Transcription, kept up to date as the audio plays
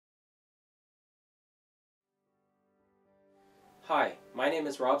Hi, my name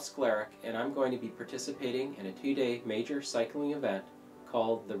is Rob Sklaric, and I'm going to be participating in a 2-day major cycling event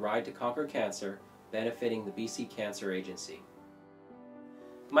called the Ride to Conquer Cancer, benefiting the BC Cancer Agency.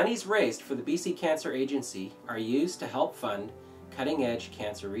 Monies raised for the BC Cancer Agency are used to help fund cutting-edge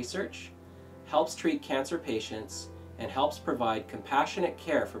cancer research, helps treat cancer patients, and helps provide compassionate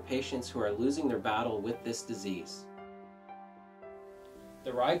care for patients who are losing their battle with this disease.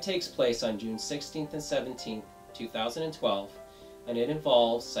 The ride takes place on June 16th and 17th, 2012, and it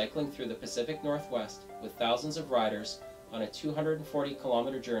involves cycling through the Pacific Northwest with thousands of riders on a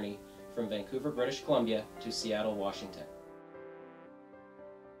 240-kilometer journey from Vancouver, British Columbia to Seattle, Washington.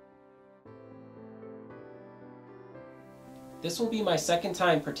 This will be my second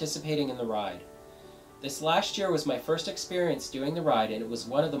time participating in the ride. This last year was my first experience doing the ride, and it was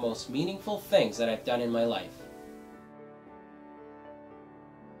one of the most meaningful things that I've done in my life.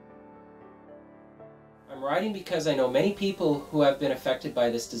 I'm riding because I know many people who have been affected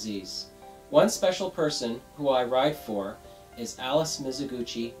by this disease. One special person who I ride for is Alice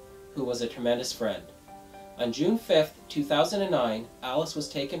Mizuguchi, who was a tremendous friend. On June 5th, 2009, Alice was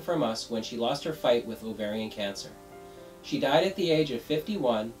taken from us when she lost her fight with ovarian cancer. She died at the age of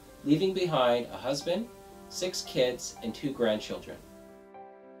 51, leaving behind a husband, 6 kids, and 2 grandchildren.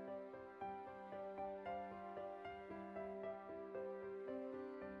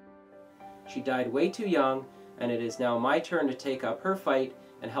 She died way too young, and it is now my turn to take up her fight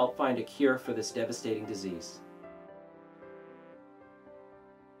and help find a cure for this devastating disease.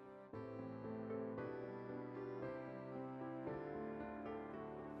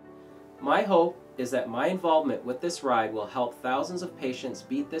 My hope is that my involvement with this ride will help thousands of patients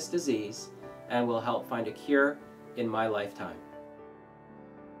beat this disease and will help find a cure in my lifetime.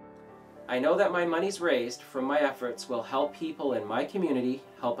 I know that my monies raised from my efforts will help people in my community,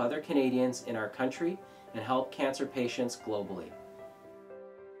 help other Canadians in our country, and help cancer patients globally.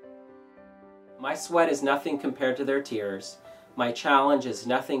 My sweat is nothing compared to their tears. My challenge is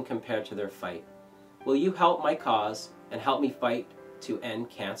nothing compared to their fight. Will you help my cause and help me fight to end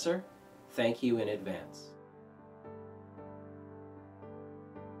cancer? Thank you in advance.